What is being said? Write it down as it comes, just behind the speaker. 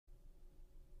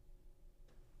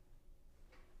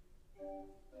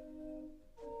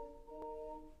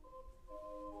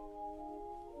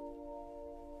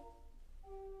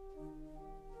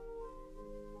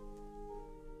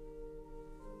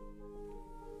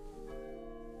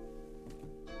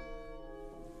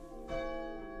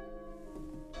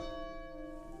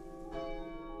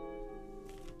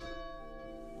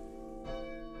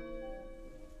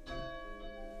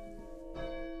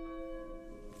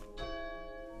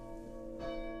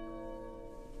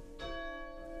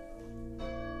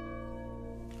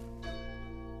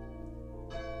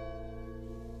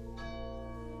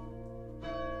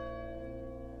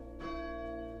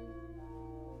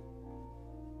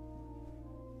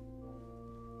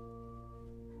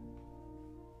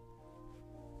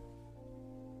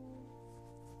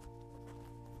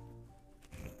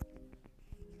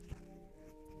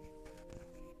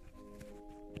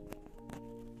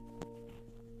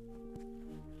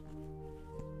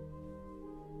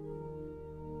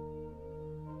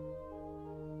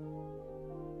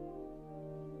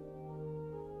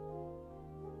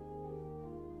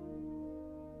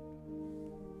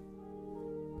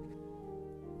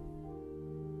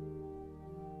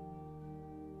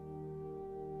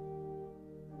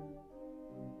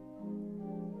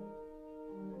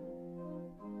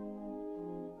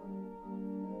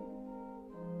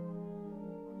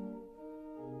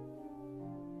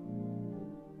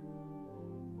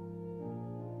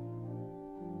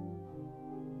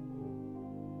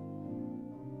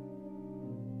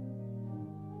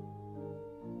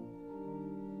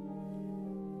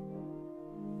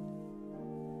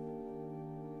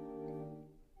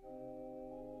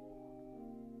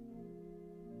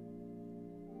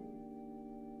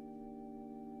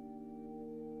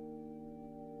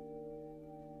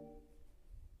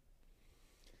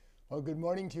Well, good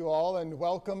morning to you all, and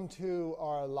welcome to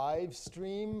our live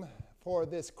stream for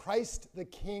this Christ the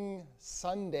King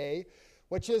Sunday,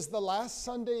 which is the last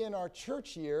Sunday in our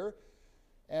church year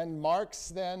and marks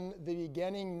then the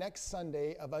beginning next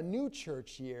Sunday of a new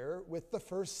church year with the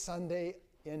first Sunday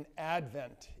in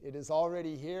Advent. It is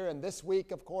already here, and this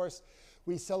week, of course,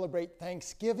 we celebrate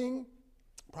Thanksgiving,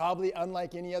 probably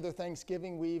unlike any other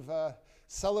Thanksgiving we've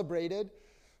celebrated.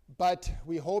 But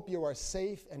we hope you are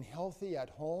safe and healthy at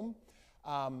home.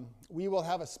 We will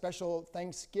have a special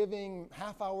Thanksgiving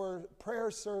half-hour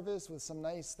prayer service with some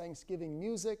nice Thanksgiving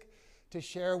music to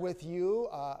share with you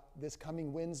this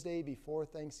coming Wednesday before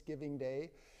Thanksgiving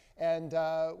Day. And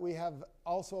we have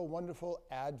also a wonderful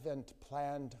Advent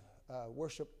planned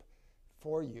worship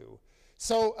for you.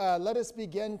 So let us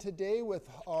begin today with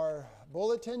our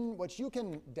bulletin, which you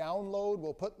can download.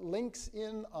 We'll put links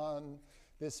in on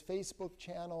this Facebook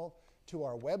channel to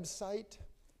our website,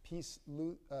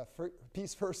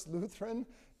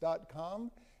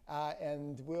 peacefirstlutheran.com,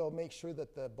 and we'll make sure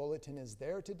that the bulletin is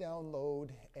there to download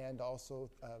and also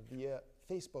via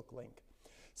Facebook link.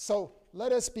 So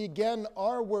let us begin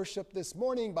our worship this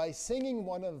morning by singing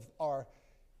one of our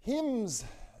hymns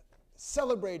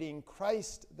celebrating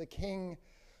Christ the King,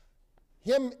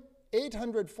 hymn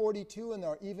 842 in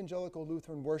our Evangelical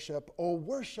Lutheran worship, "O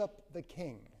Worship the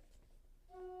King."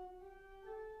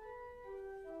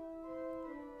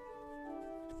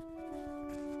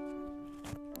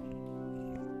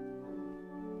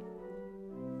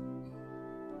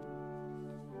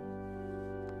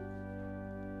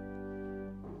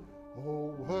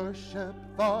 Worship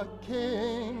the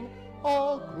King,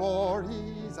 all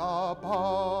glories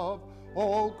above.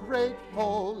 Oh,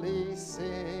 gratefully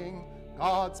sing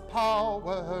God's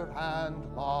power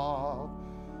and love.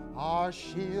 Our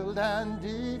shield and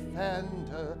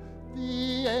defender,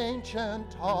 the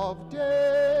Ancient of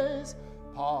Days,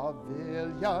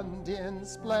 pavilioned in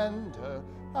splendor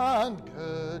and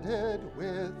girded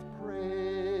with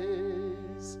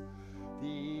praise.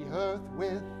 The earth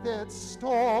with its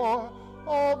store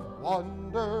of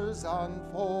wonders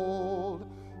unfold.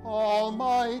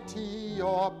 Almighty,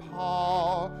 your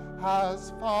power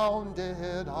has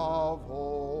founded of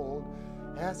old,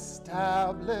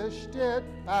 established it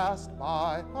fast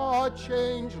by a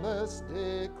changeless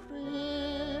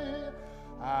decree,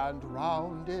 and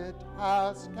round it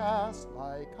has cast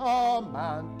like a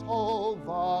mantle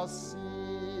the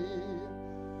sea.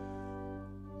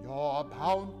 Your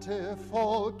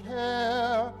bountiful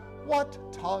care, what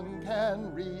tongue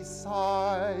can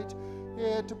recite?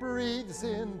 It breathes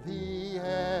in the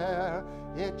air,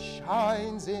 it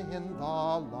shines in the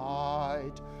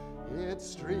light. It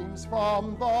streams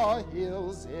from the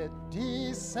hills, it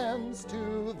descends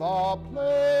to the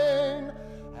plain,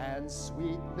 and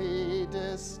sweetly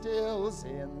distills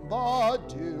in the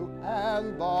dew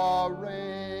and the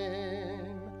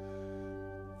rain.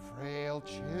 Frail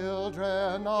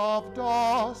children of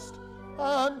dust,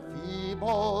 and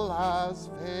feeble as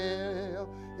veil,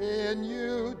 in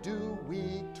you do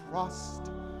we trust,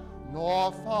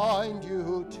 nor find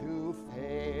you to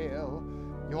fail.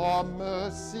 Your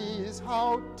mercies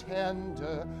how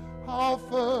tender, how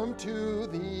firm to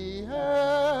the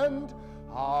end,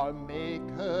 our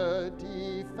Maker,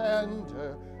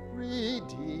 Defender,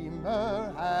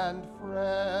 Redeemer, and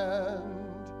Friend.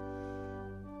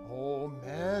 O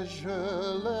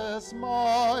measureless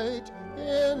might,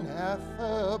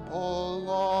 ineffable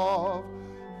love,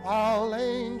 while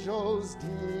angels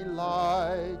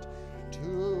delight,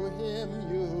 to him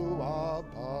you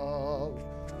above.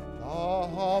 The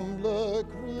humbler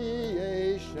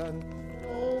creation,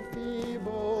 though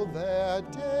feeble their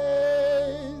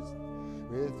days,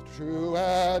 with true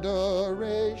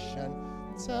adoration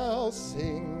shall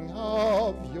sing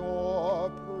of your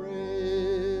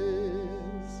praise.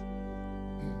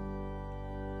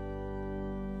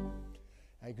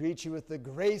 I greet you with the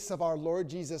grace of our Lord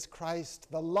Jesus Christ,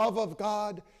 the love of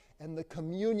God, and the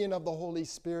communion of the Holy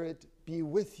Spirit be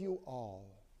with you all.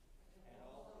 And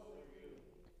also with you.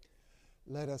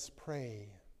 Let us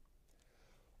pray.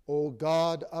 O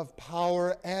God of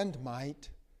power and might,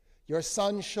 your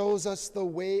Son shows us the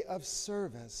way of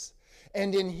service,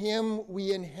 and in him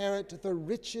we inherit the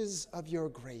riches of your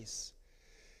grace.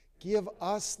 Give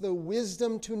us the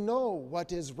wisdom to know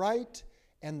what is right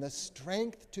and the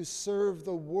strength to serve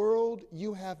the world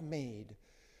you have made,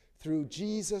 through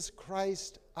Jesus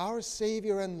Christ, our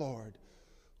Savior and Lord,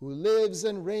 who lives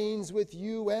and reigns with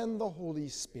you and the Holy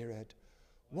Spirit,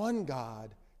 one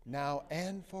God, now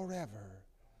and forever.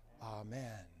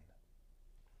 Amen.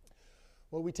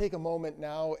 Well, we take a moment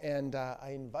now, and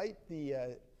I invite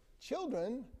the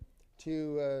children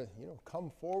to come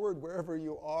forward wherever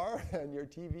you are and your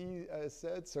TV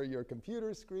sets or your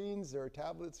computer screens or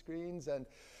tablet screens. And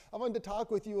I wanted to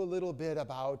talk with you a little bit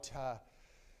about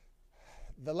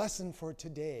the lesson for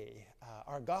today,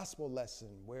 our gospel lesson,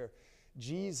 where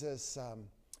Jesus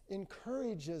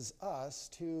encourages us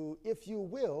to, if you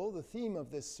will, the theme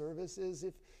of this service is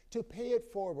to pay it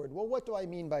forward. Well, what do I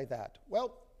mean by that?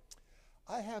 Well,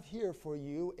 I have here for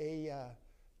you a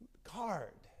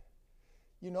card.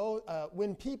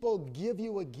 When people give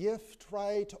you a gift,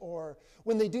 right, or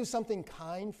when they do something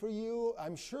kind for you,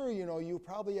 I'm sure, you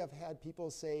probably have had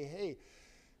people say, hey,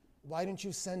 why don't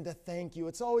you send a thank you?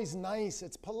 It's always nice,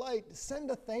 it's polite,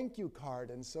 send a thank you card.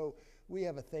 And so we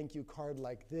have a thank you card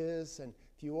like this, and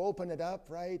if you open it up,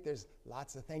 right, there's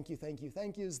lots of thank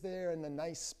yous there, and a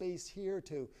nice space here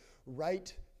to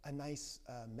write a nice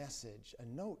message, a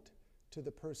note to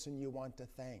the person you want to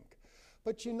thank.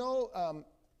 But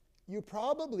you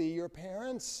probably, your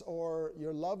parents or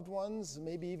your loved ones,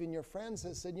 maybe even your friends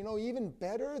have said, even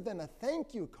better than a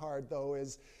thank you card, though,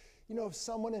 is, if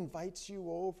someone invites you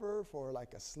over for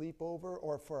like a sleepover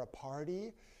or for a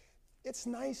party, it's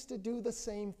nice to do the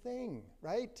same thing,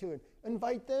 right? To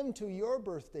invite them to your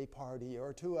birthday party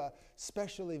or to a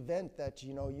special event that,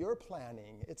 you're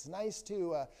planning. It's nice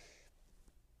to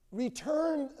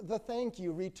return the thank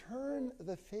you, return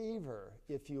the favor,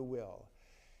 if you will.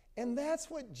 And that's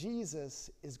what Jesus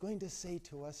is going to say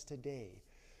to us today.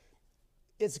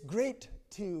 It's great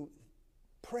to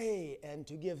pray and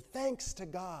to give thanks to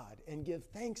God and give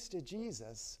thanks to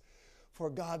Jesus for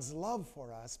God's love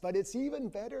for us. But it's even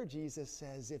better, Jesus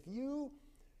says, if you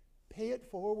pay it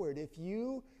forward, if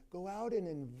you go out and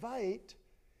invite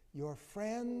your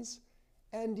friends,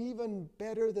 and even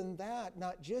better than that,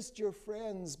 not just your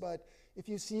friends, but if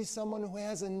you see someone who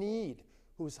has a need,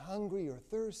 who's hungry or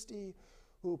thirsty,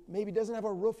 who maybe doesn't have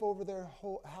a roof over their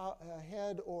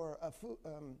head or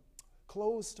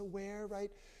clothes to wear,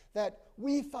 right? That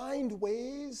we find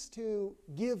ways to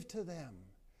give to them.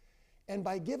 And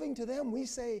by giving to them, we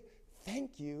say,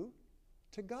 thank you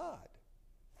to God.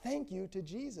 Thank you to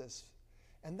Jesus.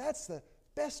 And that's the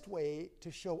best way to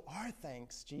show our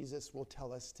thanks, Jesus will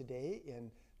tell us today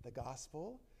in the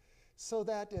gospel, so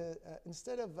that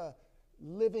instead of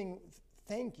living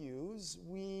thank yous,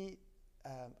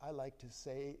 I like to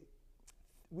say,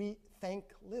 we thank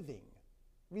living.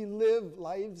 We live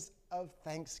lives of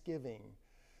thanksgiving.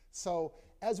 So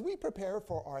as we prepare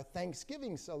for our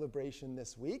Thanksgiving celebration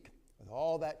this week, with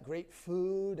all that great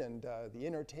food and the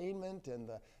entertainment and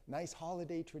the nice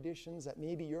holiday traditions that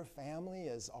maybe your family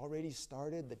has already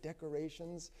started, the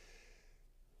decorations,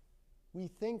 we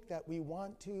think that we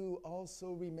want to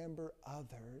also remember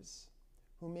others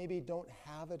who maybe don't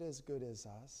have it as good as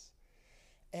us.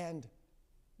 And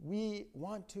we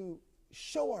want to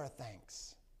show our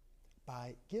thanks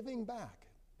by giving back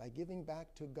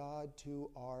to God, to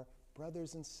our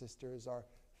brothers and sisters, our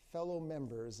fellow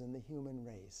members in the human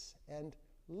race, and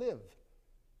live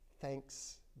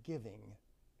thanksgiving.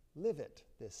 Live it,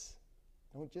 this.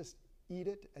 Don't just eat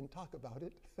it and talk about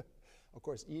it. Of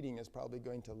course, eating is probably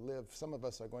going to live. Some of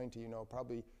us are going to,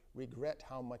 probably regret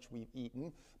how much we've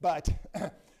eaten, but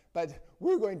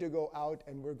we're going to go out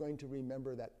and we're going to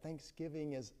remember that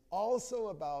Thanksgiving is also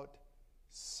about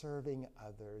serving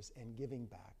others and giving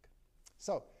back.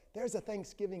 So there's a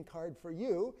Thanksgiving card for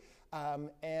you.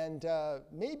 And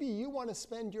maybe you want to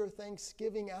spend your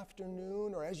Thanksgiving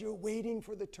afternoon, or as you're waiting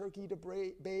for the turkey to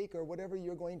bake or whatever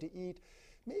you're going to eat,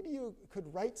 maybe you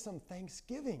could write some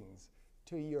Thanksgivings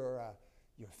to your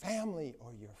family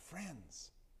or your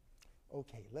friends.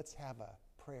 Okay, let's have a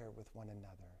prayer with one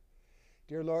another.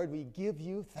 Dear Lord, we give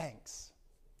you thanks,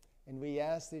 and we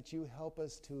ask that you help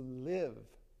us to live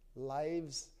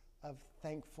lives of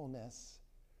thankfulness,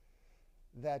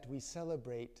 that we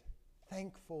celebrate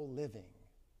thankful living.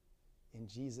 In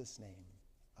Jesus' name,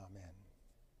 amen.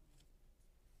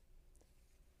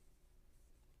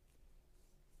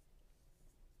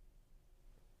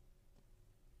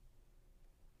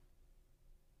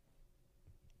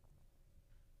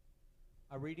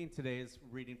 Our reading today is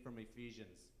reading from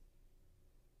Ephesians.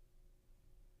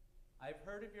 I've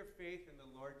heard of your faith in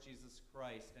the Lord Jesus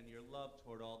Christ and your love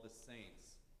toward all the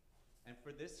saints. And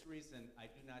for this reason, I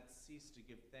do not cease to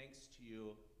give thanks to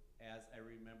you as I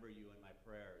remember you in my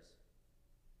prayers.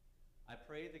 I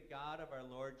pray the God of our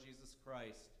Lord Jesus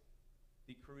Christ,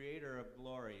 the creator of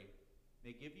glory,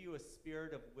 may give you a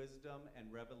spirit of wisdom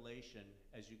and revelation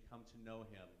as you come to know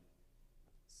him,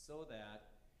 so that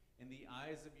in the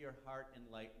eyes of your heart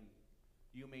enlightened,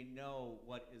 you may know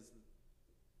what is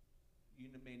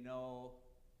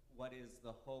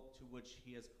the hope to which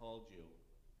he has called you,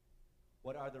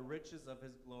 What are the riches of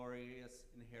his glorious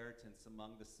inheritance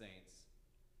among the saints?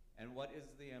 And what is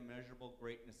the immeasurable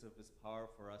greatness of his power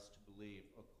for us to believe,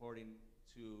 according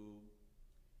to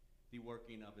the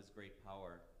working of his great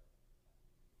power?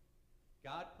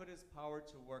 God put his power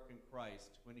to work in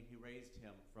Christ when he raised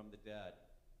him from the dead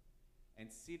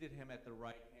and seated him at the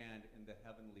right hand in the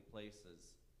heavenly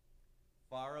places,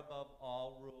 far above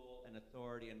all rule and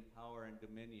authority and power and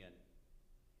dominion,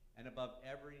 and above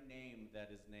every name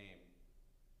that is named,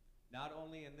 not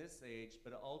only in this age,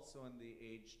 but also in the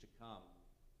age to come.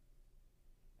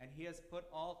 And he has put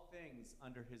all things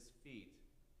under his feet,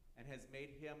 and has made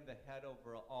him the head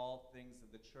over all things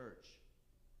of the church,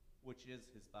 which is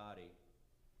his body,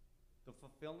 the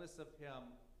fulfillment of him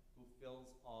who fills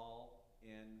all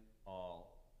in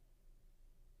all.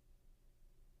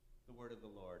 The word of the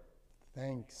Lord.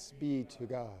 Thanks be to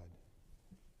God.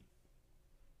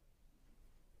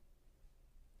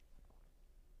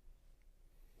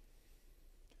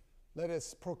 Let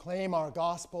us proclaim our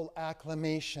gospel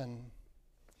acclamation.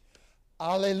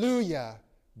 Alleluia!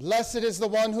 Blessed is the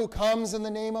one who comes in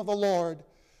the name of the Lord.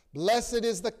 Blessed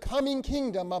is the coming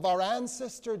kingdom of our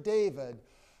ancestor David.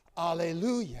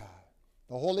 Alleluia!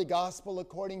 The Holy Gospel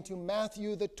according to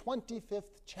Matthew, the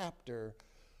 25th chapter.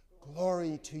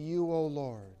 Glory to you, O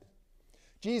Lord.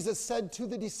 Jesus said to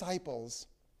the disciples,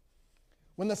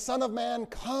 when the Son of Man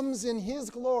comes in his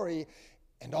glory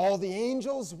and all the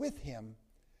angels with him,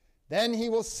 then he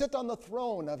will sit on the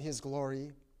throne of his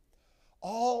glory.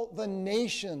 All the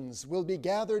nations will be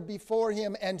gathered before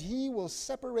him, and he will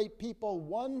separate people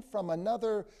one from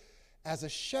another as a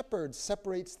shepherd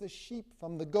separates the sheep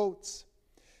from the goats.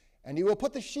 And he will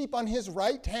put the sheep on his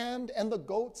right hand and the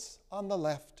goats on the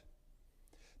left.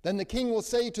 Then the king will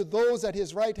say to those at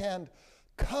his right hand,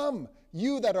 come,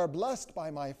 you that are blessed by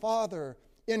my Father,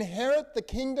 inherit the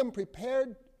kingdom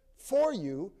prepared for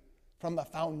you from the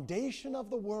foundation of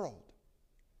the world.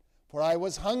 For I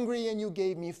was hungry, and you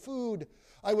gave me food.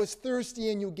 I was thirsty,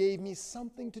 and you gave me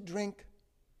something to drink.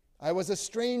 I was a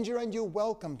stranger, and you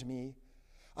welcomed me.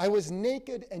 I was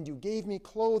naked, and you gave me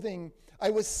clothing. I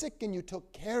was sick, and you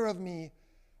took care of me.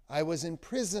 I was in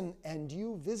prison, and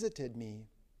you visited me.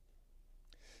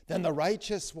 Then the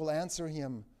righteous will answer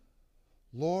him,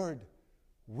 Lord,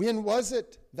 when was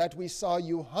it that we saw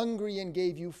you hungry and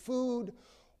gave you food,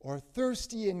 or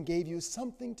thirsty and gave you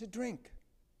something to drink?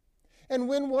 And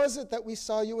when was it that we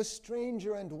saw you a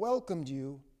stranger and welcomed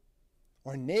you,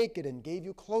 or naked and gave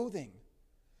you clothing?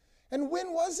 And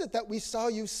when was it that we saw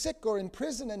you sick or in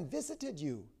prison and visited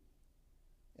you?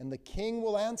 And the king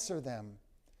will answer them,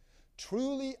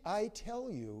 truly I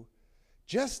tell you,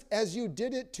 just as you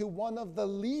did it to one of the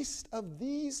least of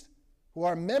these who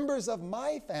are members of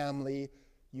my family,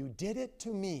 you did it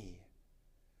to me.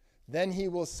 Then he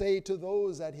will say to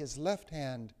those at his left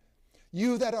hand,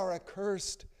 you that are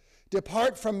accursed,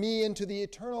 depart from me into the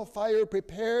eternal fire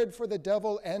prepared for the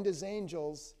devil and his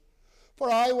angels. For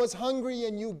I was hungry,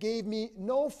 and you gave me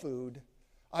no food.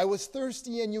 I was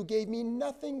thirsty, and you gave me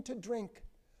nothing to drink.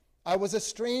 I was a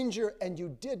stranger, and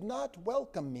you did not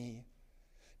welcome me.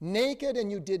 Naked,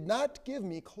 and you did not give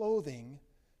me clothing.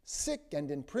 Sick and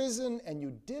in prison, and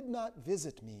you did not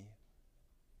visit me.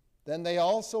 Then they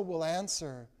also will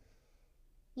answer,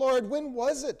 Lord, when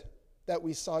was it that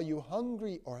we saw you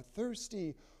hungry or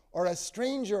thirsty, or a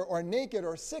stranger, or naked,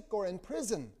 or sick, or in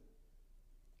prison,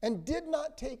 and did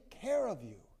not take care of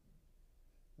you?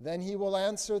 Then he will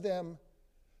answer them,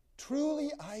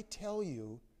 truly I tell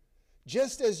you,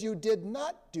 just as you did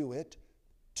not do it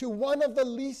to one of the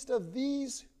least of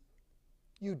these,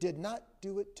 you did not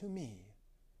do it to me.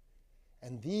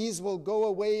 And these will go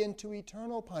away into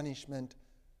eternal punishment,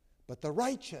 but the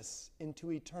righteous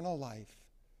into eternal life.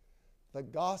 The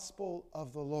gospel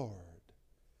of the Lord.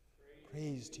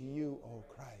 Praise to you, O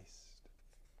Christ.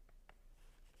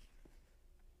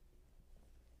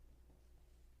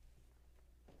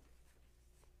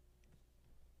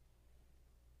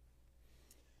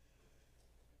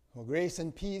 Well, grace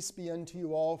and peace be unto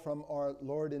you all from our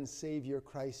Lord and Savior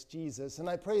Christ Jesus. And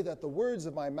I pray that the words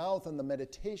of my mouth and the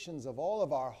meditations of all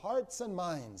of our hearts and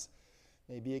minds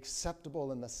may be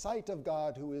acceptable in the sight of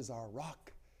God, who is our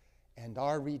rock and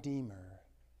our Redeemer.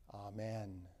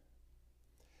 Amen.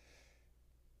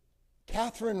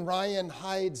 Catherine Ryan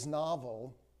Hyde's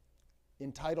novel,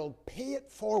 entitled Pay It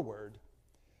Forward,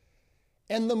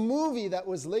 and the movie that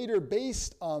was later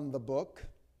based on the book,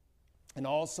 and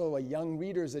also a young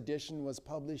reader's edition was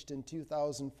published in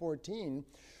 2014.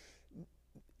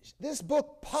 This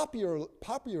book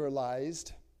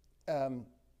popularized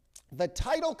the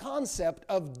title concept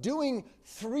of doing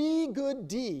 3 good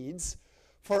deeds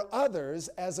for others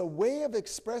as a way of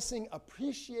expressing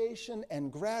appreciation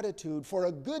and gratitude for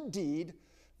a good deed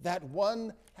that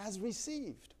one has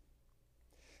received.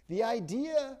 The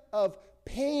idea of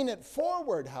paying it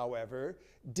forward, however,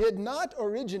 did not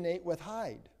originate with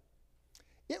Hyde.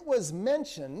 It was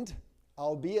mentioned,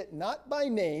 albeit not by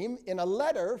name, in a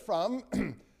letter from,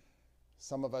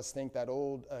 some of us think that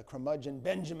old curmudgeon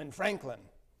Benjamin Franklin,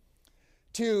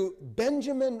 to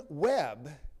Benjamin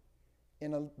Webb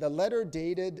in the letter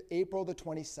dated April the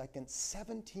 22nd,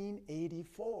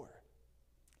 1784.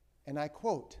 And I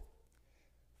quote,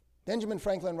 Benjamin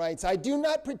Franklin writes, "I do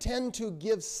not pretend to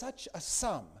give such a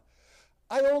sum.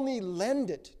 I only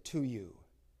lend it to you.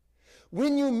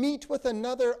 When you meet with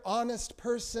another honest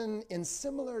person in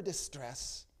similar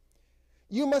distress,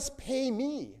 you must pay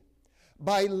me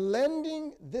by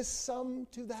lending this sum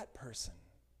to that person.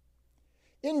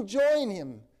 Enjoin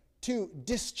him to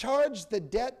discharge the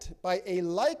debt by a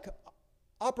like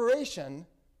operation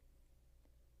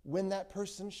when that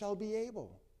person shall be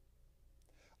able.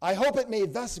 I hope it may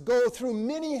thus go through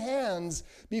many hands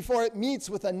before it meets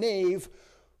with a knave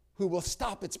who will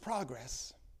stop its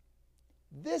progress.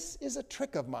 This is a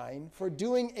trick of mine for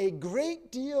doing a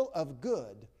great deal of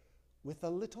good with a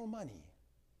little money."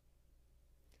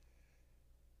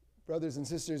 Brothers and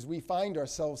sisters, we find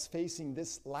ourselves facing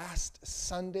this last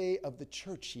Sunday of the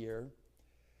church year,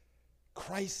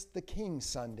 Christ the King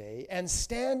Sunday, and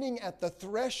standing at the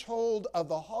threshold of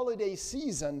the holiday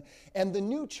season and the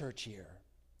new church year.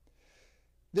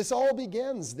 This all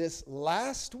begins this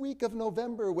last week of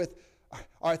November with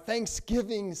our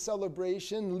Thanksgiving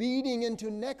celebration leading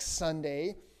into next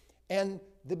Sunday and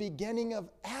the beginning of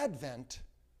Advent,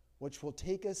 which will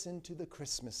take us into the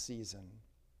Christmas season.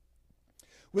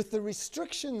 With the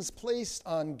restrictions placed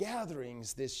on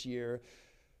gatherings this year,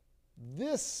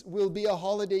 this will be a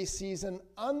holiday season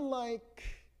unlike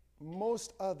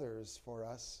most others for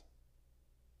us.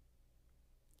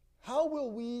 How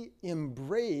will we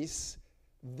embrace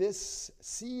this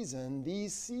season,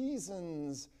 these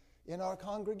seasons in our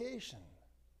congregation?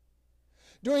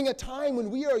 During a time when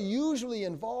we are usually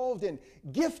involved in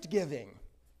gift giving,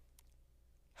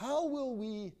 how will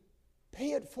we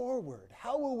pay it forward?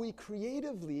 How will we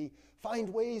creatively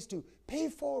find ways to pay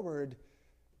forward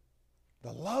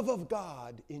the love of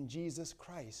God in Jesus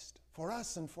Christ for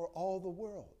us and for all the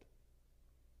world?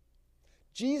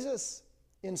 Jesus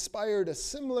inspired a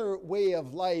similar way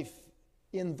of life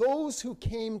in those who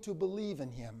came to believe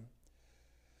in him.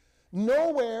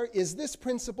 Nowhere is this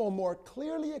principle more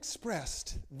clearly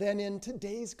expressed than in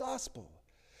today's gospel.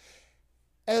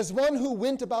 As one who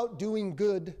went about doing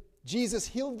good, Jesus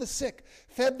healed the sick,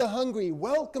 fed the hungry,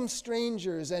 welcomed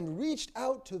strangers, and reached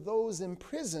out to those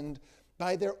imprisoned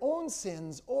by their own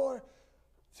sins or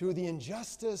through the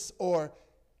injustice or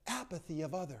apathy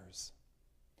of others.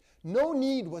 No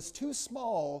need was too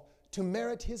small to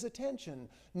merit his attention.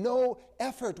 No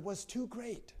effort was too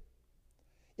great.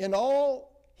 In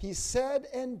all he said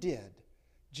and did,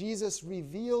 Jesus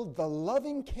revealed the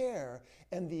loving care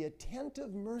and the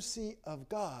attentive mercy of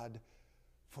God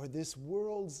for this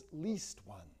world's least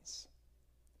ones,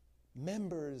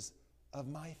 members of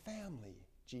my family,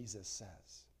 Jesus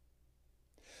says.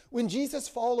 When Jesus'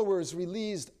 followers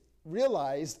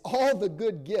realized all the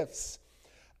good gifts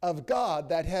of God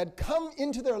that had come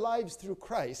into their lives through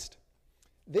Christ,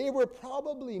 they were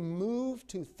probably moved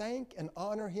to thank and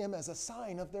honor him as a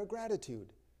sign of their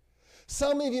gratitude.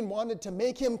 Some even wanted to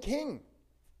make him king,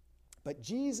 but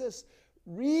Jesus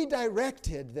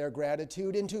redirected their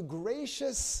gratitude into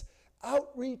gracious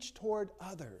outreach toward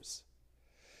others.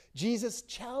 Jesus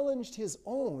challenged his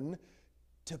own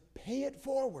to pay it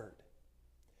forward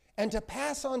and to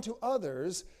pass on to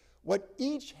others what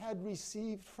each had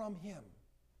received from him.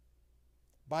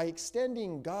 By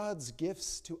extending God's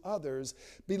gifts to others,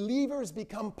 believers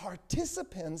become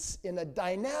participants in a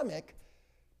dynamic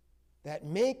that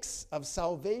makes of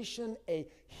salvation a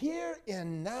here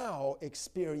and now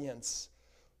experience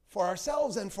for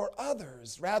ourselves and for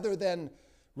others, rather than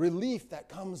relief that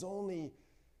comes only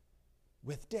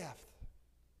with death.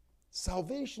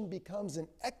 Salvation becomes an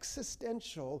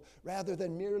existential rather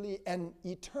than merely an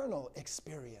eternal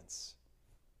experience.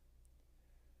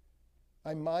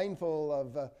 I'm mindful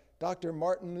of Dr.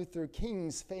 Martin Luther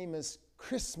King's famous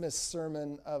Christmas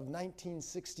sermon of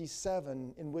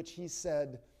 1967, in which he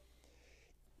said,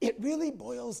 "It really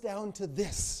boils down to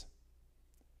this.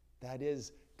 That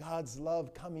is, God's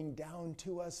love coming down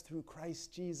to us through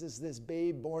Christ Jesus, this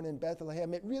babe born in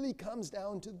Bethlehem. It really comes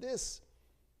down to this: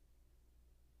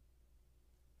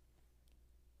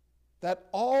 that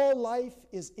all life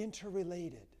is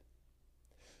interrelated.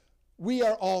 We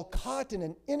are all caught in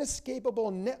an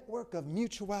inescapable network of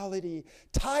mutuality,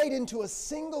 tied into a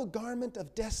single garment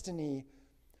of destiny.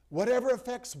 Whatever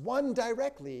affects one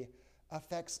directly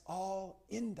affects all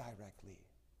indirectly.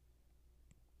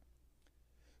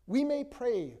 We may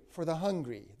pray for the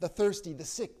hungry, the thirsty, the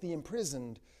sick, the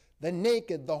imprisoned, the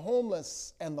naked, the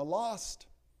homeless, and the lost.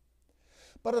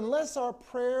 But unless our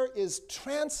prayer is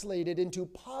translated into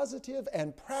positive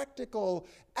and practical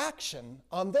action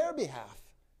on their behalf,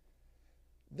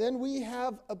 then we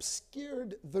have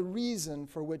obscured the reason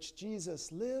for which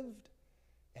Jesus lived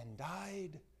and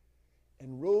died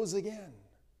and rose again.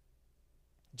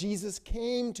 Jesus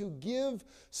came to give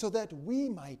so that we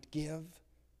might give.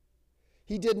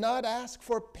 He did not ask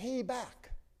for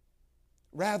payback.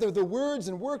 Rather, the words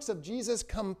and works of Jesus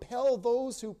compel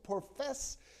those who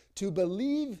profess to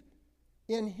believe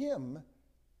in him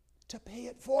to pay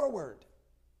it forward.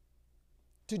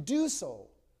 To do so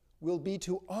will be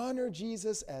to honor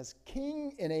Jesus as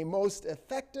King in a most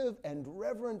effective and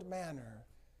reverent manner.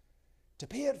 To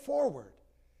pay it forward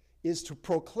is to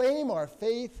proclaim our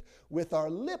faith with our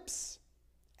lips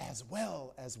as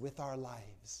well as with our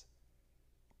lives.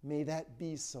 May that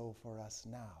be so for us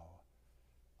now.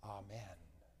 Amen.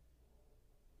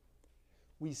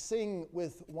 We sing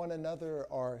with one another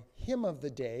our hymn of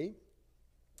the day,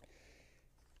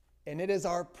 and it is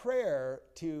our prayer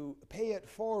to pay it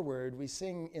forward. We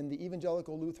sing in the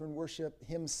Evangelical Lutheran worship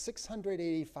hymn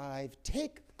 685,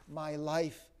 "Take my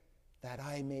life that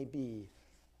I may be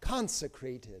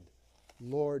consecrated,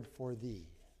 Lord, for thee."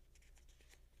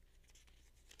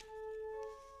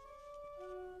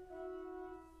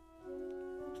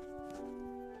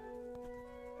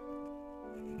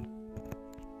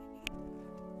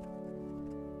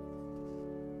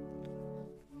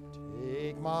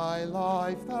 Take my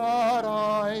life that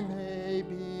I may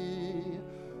be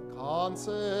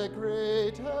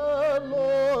consecrated,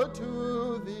 Lord,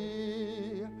 to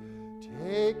thee.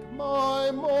 Take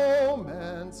my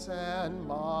moments and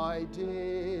my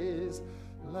days,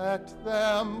 let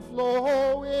them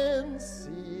flow in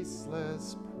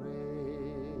ceaseless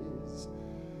praise.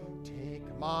 Take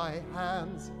my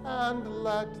hands and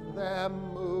let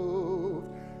them move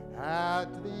at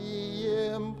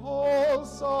the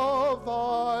impulse of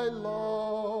thy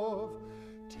love.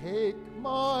 Take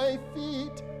my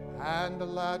feet and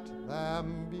let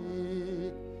them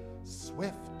be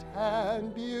swift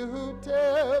and beautiful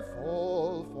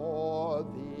for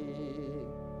thee.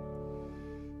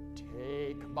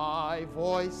 Take my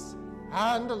voice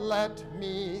and let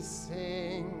me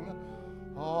sing,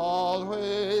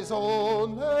 always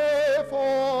only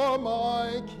for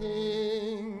my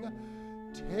King.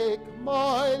 Take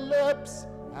my lips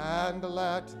and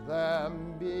let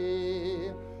them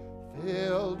be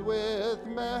filled with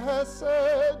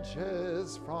messages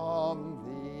from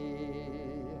thee.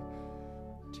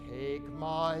 Take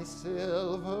my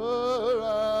silver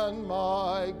and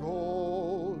my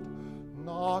gold,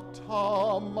 not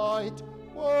a mite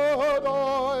would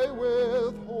I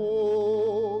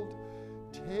withhold.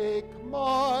 Take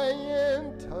my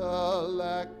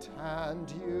intellect and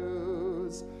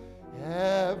use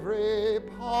every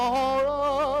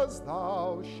power as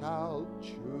thou shalt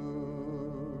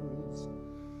choose.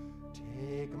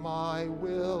 Take my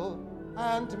will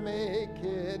and make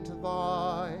it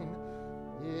thine.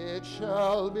 It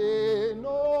shall be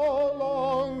no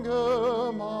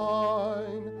longer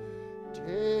mine.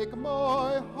 Take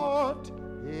my heart,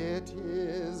 it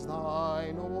is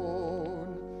thine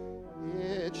own.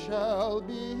 It shall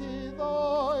be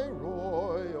thy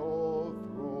royal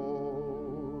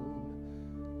throne.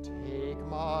 Take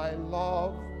my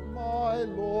love, my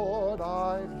Lord,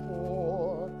 I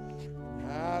pour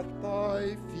at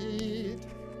thy feet.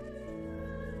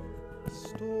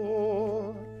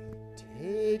 Store,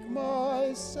 take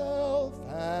myself,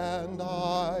 and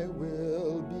I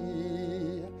will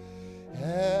be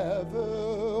ever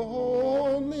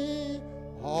only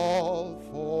all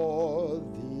for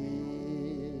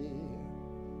thee.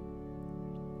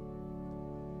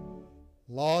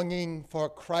 Longing for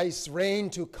Christ's reign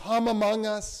to come among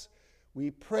us, we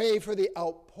pray for the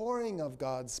outpouring of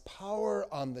God's power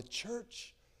on the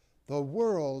church, the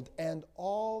world, and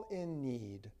all in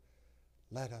need.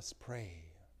 Let us pray.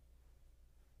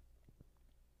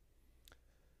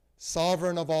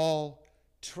 Sovereign of all,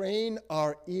 train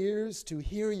our ears to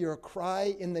hear your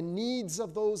cry in the needs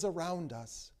of those around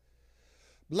us.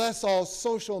 Bless all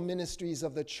social ministries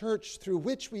of the church through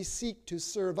which we seek to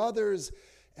serve others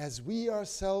as we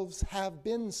ourselves have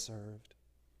been served.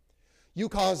 You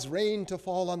cause rain to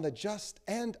fall on the just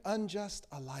and unjust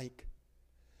alike.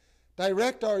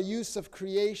 Direct our use of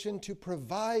creation to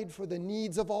provide for the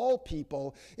needs of all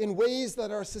people in ways that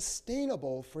are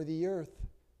sustainable for the earth.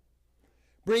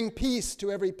 Bring peace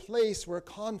to every place where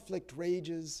conflict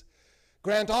rages.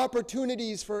 Grant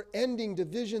opportunities for ending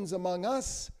divisions among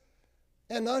us,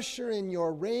 and usher in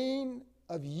your reign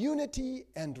of unity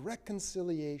and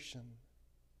reconciliation.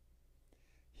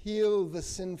 Heal the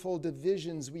sinful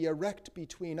divisions we erect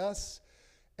between us,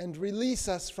 and release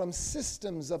us from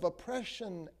systems of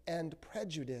oppression and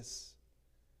prejudice.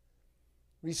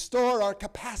 Restore our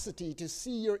capacity to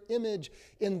see your image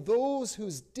in those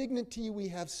whose dignity we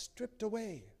have stripped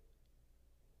away.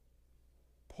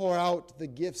 Pour out the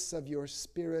gifts of your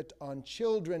Spirit on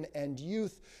children and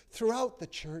youth throughout the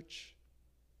church.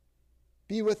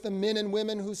 Be with the men and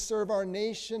women who serve our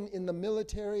nation in the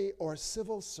military or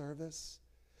civil service,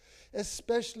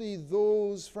 especially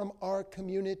those from our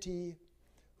community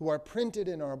who are printed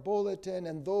in our bulletin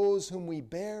and those whom we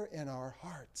bear in our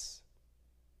hearts.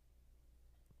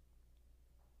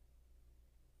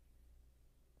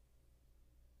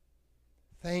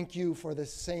 Thank you for the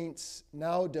saints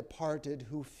now departed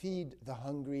who feed the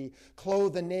hungry,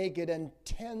 clothe the naked, and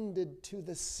tended to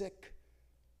the sick.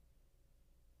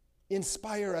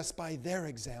 Inspire us by their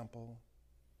example,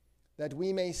 that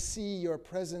we may see your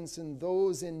presence in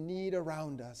those in need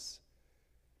around us.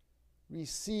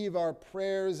 Receive our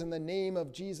prayers in the name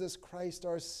of Jesus Christ,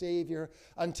 our Savior,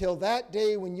 until that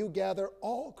day when you gather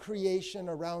all creation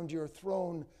around your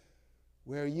throne,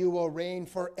 where you will reign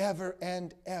forever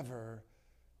and ever.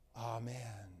 Amen.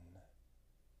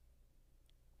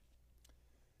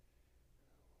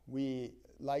 We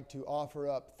like to offer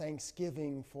up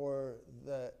thanksgiving for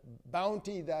the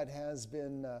bounty that has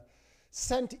been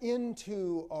sent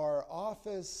into our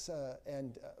office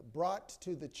and brought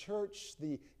to the church,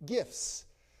 the gifts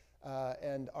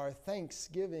and our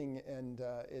thanksgiving. And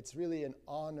it's really an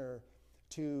honor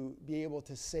to be able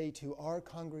to say to our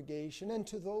congregation and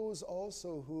to those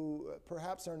also who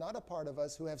perhaps are not a part of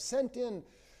us, who have sent in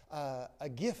a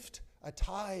gift, a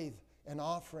tithe, an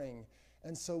offering.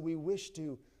 And so we wish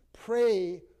to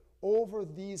pray over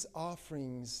these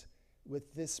offerings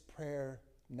with this prayer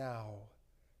now.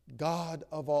 God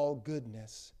of all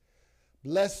goodness,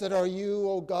 blessed are you,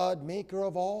 O God, maker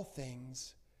of all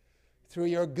things. Through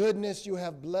your goodness you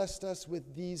have blessed us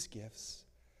with these gifts,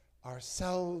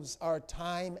 ourselves, our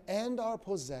time, and our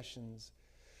possessions.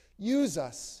 Use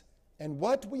us and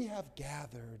what we have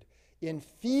gathered in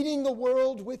feeding the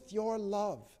world with your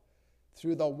love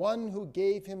through the one who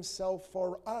gave himself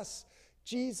for us,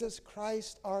 Jesus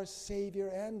Christ, our Savior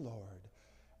and Lord.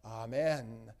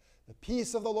 Amen. The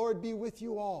peace of the Lord be with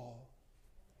you all.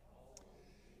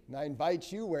 And I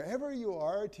invite you, wherever you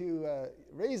are, to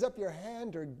raise up your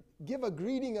hand or give a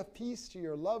greeting of peace to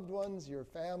your loved ones, your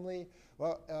family,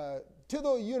 to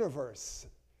the universe.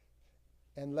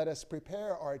 And let us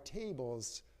prepare our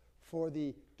tables for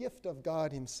the gift of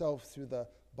God himself through the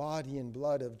body and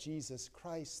blood of Jesus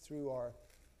Christ through our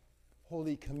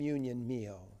Holy Communion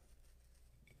meal.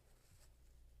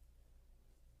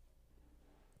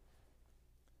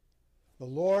 The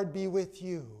Lord be with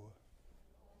you.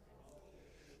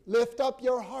 Lift up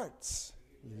your hearts.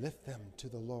 We lift them to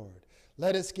the Lord.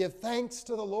 Let us give thanks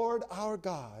to the Lord our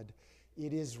God.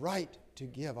 It is right to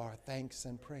give our thanks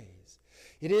and praise.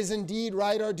 It is indeed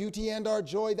right, our duty and our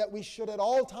joy, that we should at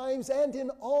all times and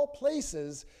in all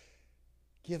places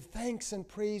give thanks and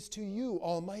praise to you,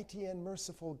 Almighty and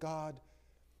merciful God,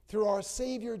 through our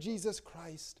Savior Jesus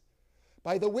Christ.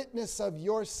 By the witness of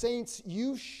your saints,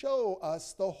 you show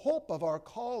us the hope of our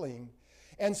calling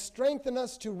and strengthen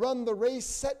us to run the race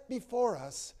set before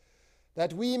us,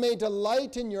 that we may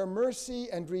delight in your mercy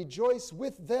and rejoice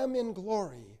with them in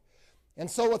glory. And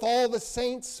so with all the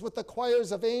saints, with the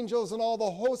choirs of angels and all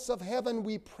the hosts of heaven,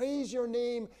 we praise your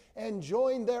name and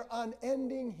join their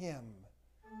unending hymn.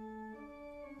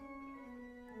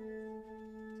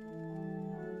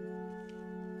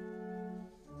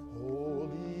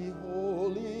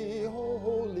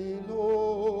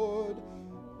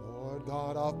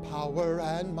 Power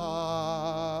and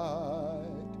might,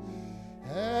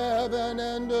 heaven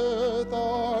and earth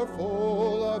are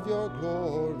full of your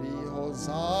glory.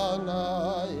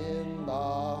 Hosanna in the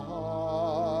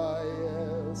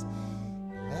highest.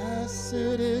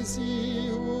 Blessed is he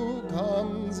who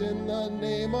comes in the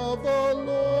name of the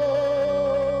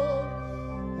Lord.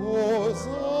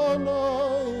 Hosanna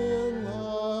in the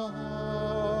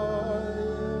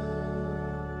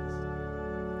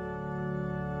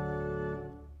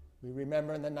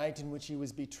Remember in the night in which he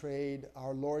was betrayed,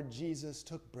 our Lord Jesus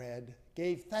took bread,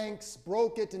 gave thanks,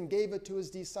 broke it, and gave it to his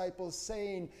disciples,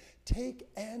 saying, "Take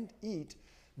and eat.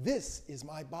 This is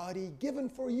my body given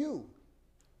for you.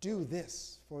 Do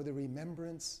this for the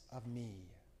remembrance of me.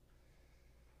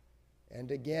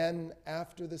 And again,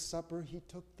 after the supper, he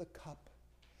took the cup,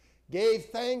 gave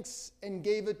thanks, and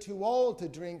gave it to all to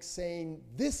drink, saying,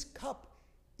 This cup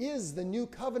is the new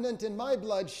covenant in my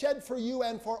blood, shed for you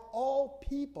and for all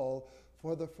people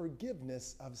for the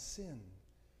forgiveness of sin.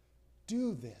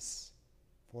 Do this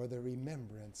for the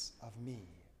remembrance of me.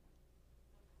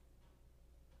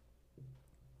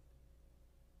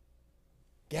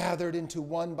 Gathered into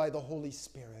one by the Holy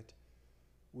Spirit,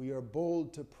 we are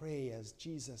bold to pray as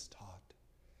Jesus taught.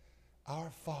 Our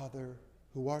Father,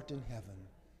 who art in heaven,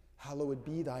 hallowed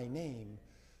be thy name.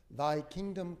 Thy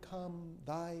kingdom come,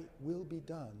 thy will be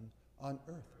done on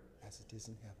earth as it is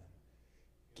in heaven.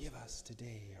 Give us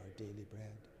today our daily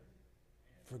bread.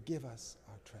 Forgive us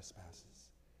our trespasses,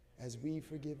 as we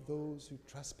forgive those who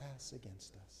trespass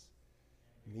against us.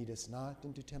 Lead us not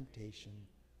into temptation,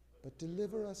 but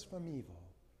deliver us from evil.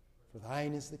 For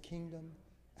thine is the kingdom,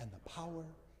 and the power,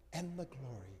 and the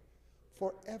glory,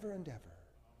 forever and ever.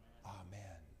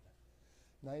 Amen.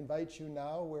 And I invite you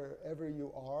now, wherever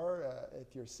you are,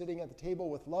 if you're sitting at the table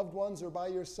with loved ones or by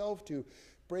yourself, to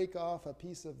break off a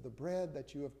piece of the bread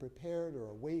that you have prepared or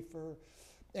a wafer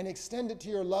and extend it to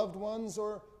your loved ones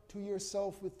or to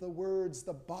yourself with the words,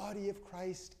 the body of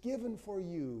Christ given for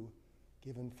you,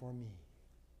 given for me.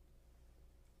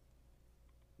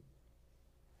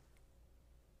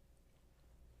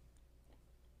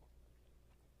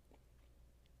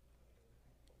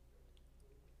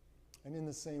 And in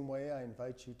the same way, I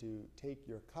invite you to take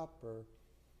your cup or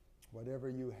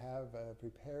whatever you have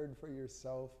prepared for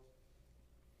yourself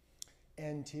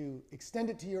and to extend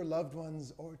it to your loved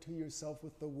ones or to yourself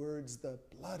with the words, the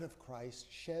blood of Christ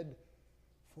shed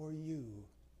for you,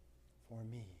 for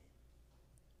me.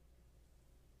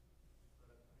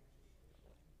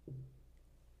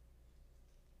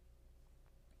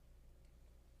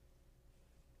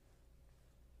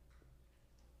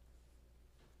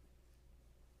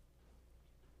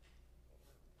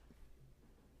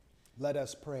 Let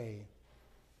us pray.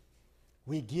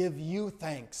 We give you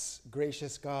thanks,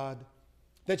 gracious God,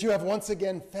 that you have once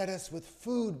again fed us with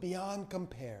food beyond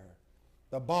compare,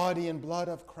 the body and blood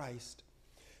of Christ.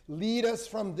 Lead us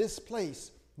from this place,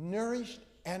 nourished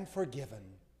and forgiven,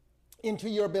 into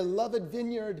your beloved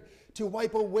vineyard to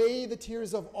wipe away the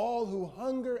tears of all who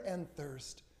hunger and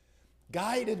thirst,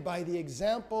 guided by the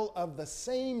example of the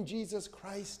same Jesus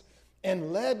Christ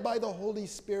and led by the Holy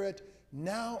Spirit,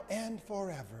 now and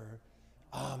forever.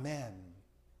 Amen.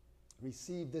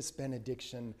 Receive this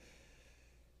benediction.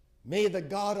 May the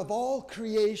God of all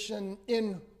creation,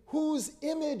 in whose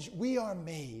image we are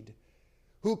made,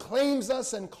 who claims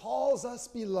us and calls us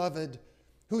beloved,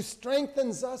 who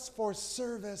strengthens us for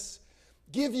service,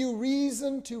 give you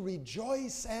reason to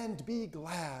rejoice and be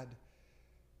glad.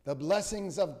 The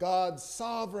blessings of God,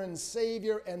 sovereign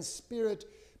Savior and Spirit,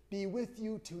 be with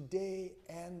you today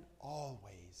and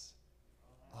always.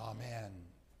 Amen.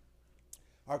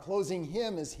 Our closing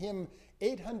hymn is hymn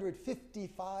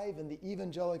 855 in the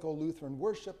Evangelical Lutheran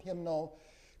Worship Hymnal.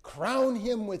 Crown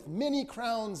him with many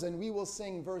crowns, and we will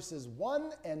sing verses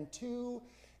 1 and 2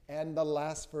 and the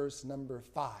last verse, number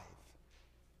 5.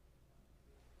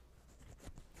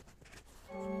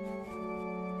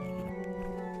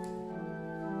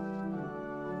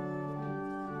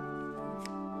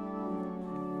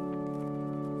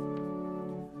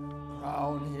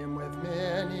 Crown him with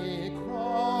many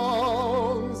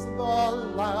crowns, the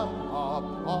Lamb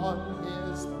upon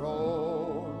his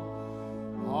throne.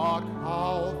 Hark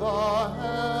how the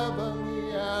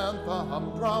heavenly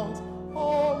anthem drowns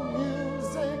all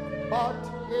music but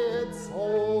its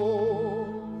own.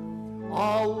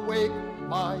 Awake,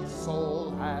 my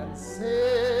soul, and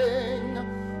sing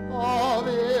of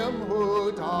him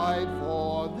who died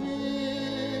for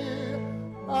thee,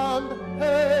 and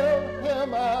hail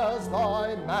him as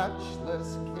thy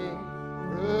matchless King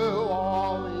through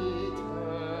all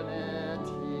eternity.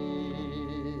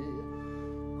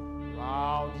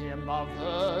 Crown him the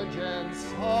Virgin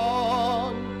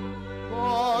Son,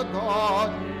 the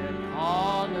God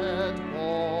incarnate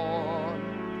born,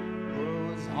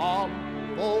 whose arm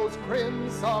those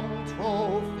crimson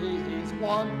trophies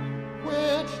won,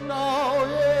 which now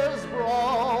his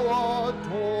brow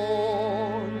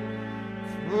adorn.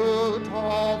 Fruit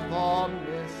of the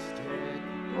mystic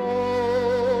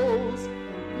rose,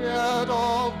 yet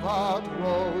of that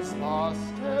rose the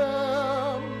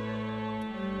stem,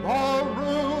 the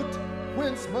root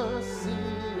whence mercy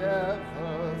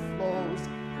ever flows,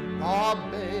 the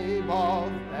babe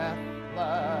of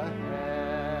Bethlehem.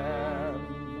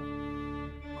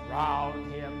 Crown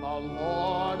him the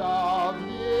Lord of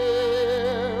years,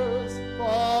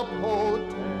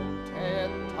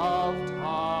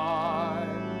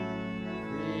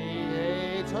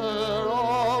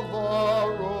 of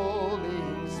the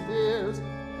rolling spheres,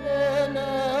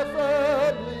 ineffably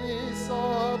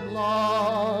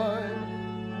sublime.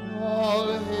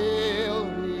 All hail,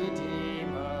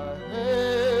 Redeemer,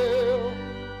 hail,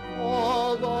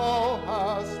 for thou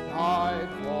hast died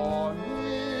for me.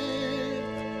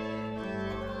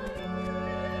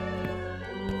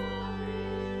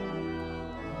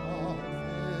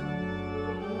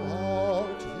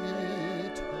 Out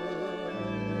eternity.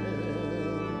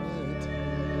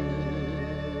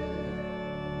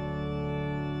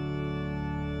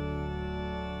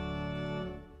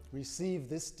 Receive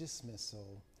this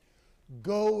dismissal.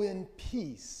 Go in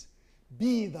peace.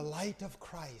 Be the light of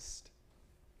Christ.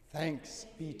 Thanks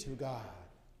be to God.